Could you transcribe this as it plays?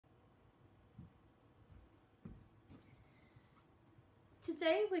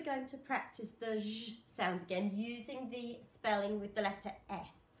today we're going to practice the zh sound again using the spelling with the letter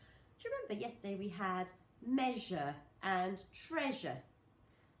S. Do you remember yesterday we had measure and treasure?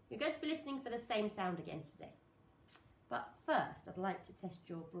 You're going to be listening for the same sound again today. But first, I'd like to test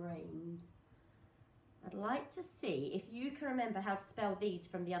your brains. I'd like to see if you can remember how to spell these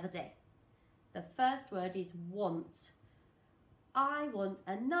from the other day. The first word is want. I want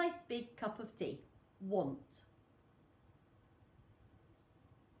a nice big cup of tea. Want.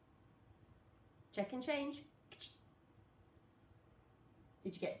 Check and change.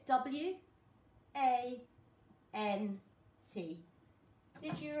 Did you get W-A-N-T?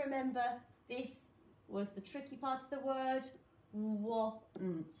 Did you remember this was the tricky part of the word? Want.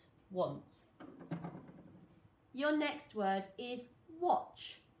 Your next word is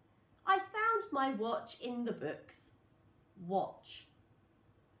watch. I found my watch in the books. Watch.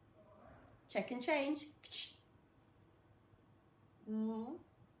 Check and change.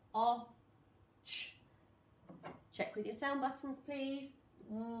 Check with your sound buttons, please.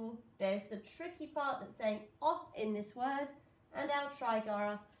 There's the tricky part that's saying oh in this word, and our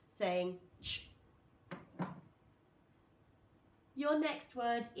trigraph saying ch. Your next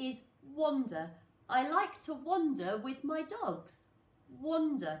word is wander. I like to wander with my dogs.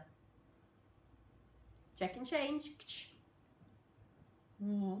 Wander. Check and change.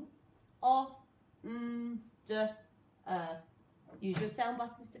 Use your sound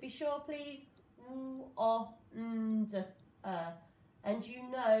buttons to be sure, please. And you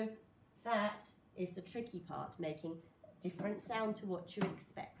know that is the tricky part, making different sound to what you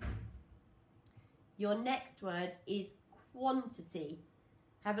expect. Your next word is quantity.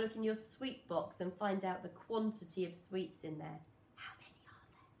 Have a look in your sweet box and find out the quantity of sweets in there. How many are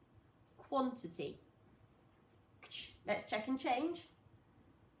there? Quantity. Let's check and change.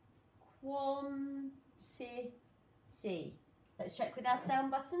 Quantity. Let's check with our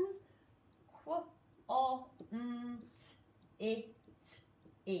sound buttons. Qu-o-n-t-i-t-e.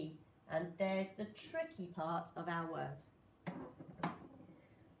 And there's the tricky part of our word.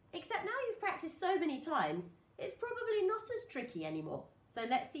 Except now you've practiced so many times, it's probably not as tricky anymore. So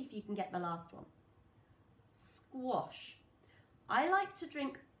let's see if you can get the last one. Squash. I like to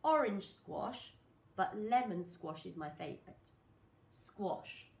drink orange squash, but lemon squash is my favourite.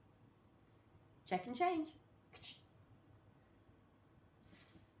 Squash. Check and change.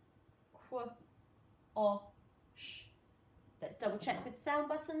 Squash. Let's double check with sound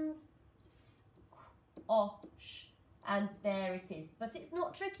buttons. Squash. And there it is. But it's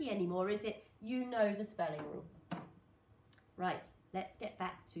not tricky anymore, is it? You know the spelling rule. Right, let's get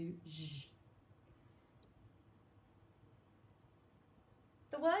back to zh.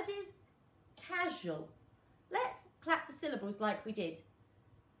 The word is casual. Let's clap the syllables like we did.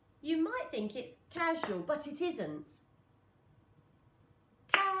 You might think it's casual, but it isn't.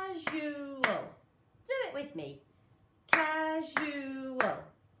 Casual. Do it with me. Casual.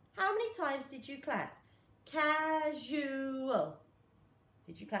 How many times did you clap? Casual.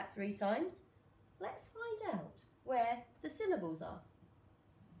 Did you clap 3 times? Let's find out where the syllables are.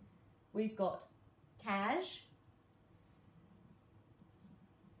 We've got cash,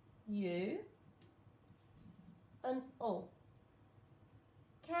 you, and ul.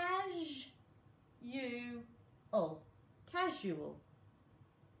 Casual. Casual.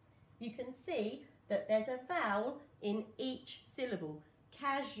 You can see that there's a vowel in each syllable.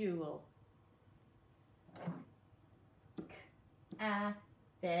 Casual.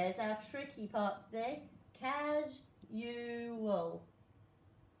 There's our tricky part today. Casual.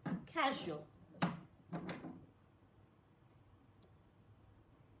 Casual.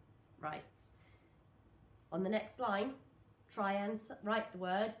 Right. On the next line, try and write the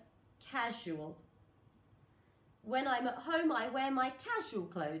word casual. When I'm at home, I wear my casual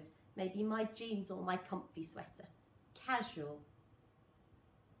clothes, maybe my jeans or my comfy sweater. Casual.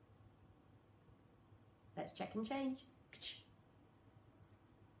 Let's check and change.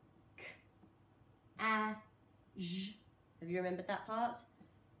 Have you remembered that part?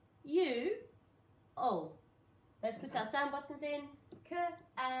 You, ul. Let's put our sound buttons in.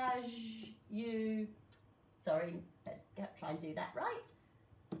 You. Sorry, let's try and do that right.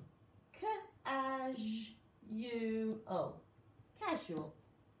 You, ul. Casual.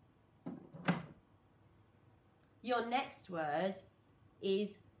 Your next word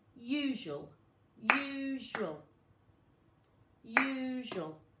is usual. Usual.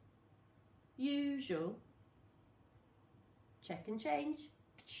 Usual. Usual. Check and change.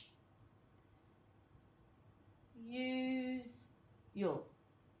 Usual.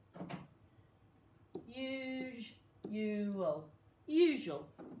 Usual. Usual.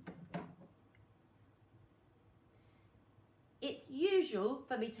 It's usual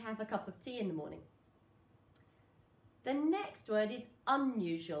for me to have a cup of tea in the morning. The next word is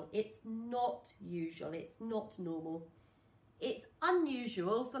unusual. It's not usual. It's not normal. It's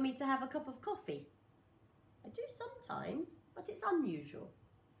unusual for me to have a cup of coffee. I do sometimes, but it's unusual.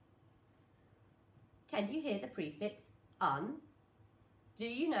 Can you hear the prefix un? Do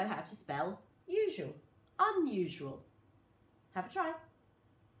you know how to spell usual? Unusual. Have a try.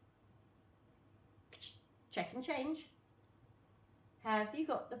 Check and change. Have you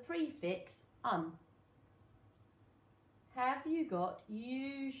got the prefix un? Have you got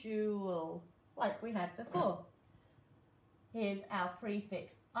usual, like we had before? Here's our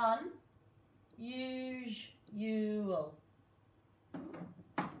prefix unusual.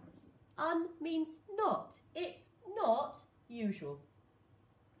 Un means not. It's not usual.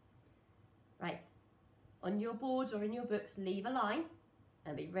 Right, on your board or in your books, leave a line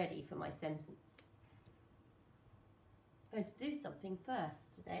and be ready for my sentence. I'm going to do something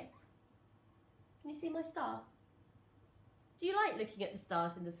first today. Can you see my star? Do you like looking at the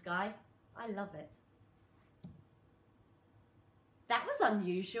stars in the sky? I love it. That was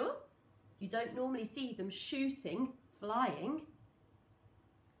unusual. You don't normally see them shooting, flying.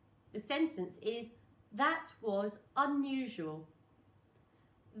 The sentence is, that was unusual.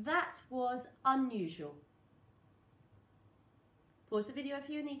 That was unusual. Pause the video if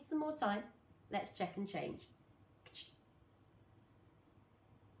you need some more time. Let's check and change.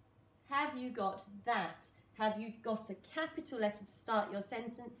 Have you got that? Have you got a capital letter to start your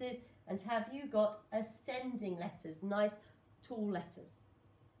sentences? And have you got ascending letters, nice tall letters?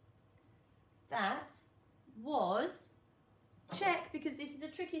 That was, check, because this is a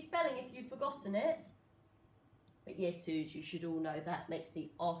tricky spelling if you've forgotten it. But year twos, you should all know that makes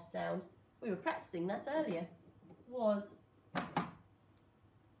the O sound. We were practicing that earlier. Was.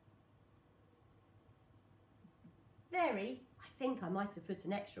 Very, I think I might have put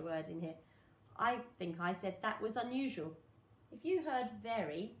an extra word in here. I think I said that was unusual. If you heard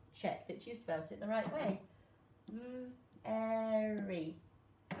very, check that you spelt it the right way. Very.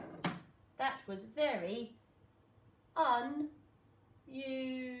 That was very unusual.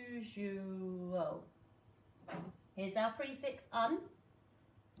 Here's our prefix un.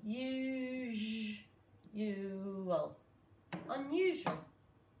 Usual. Unusual.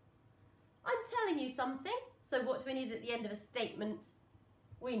 I'm telling you something. So what do we need at the end of a statement?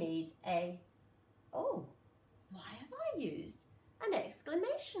 We need a, oh, why have I used an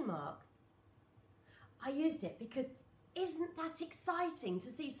exclamation mark? I used it because isn't that exciting to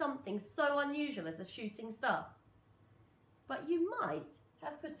see something so unusual as a shooting star? But you might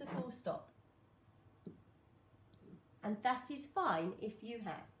have put a full stop. And that is fine if you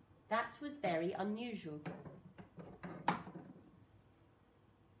have. That was very unusual.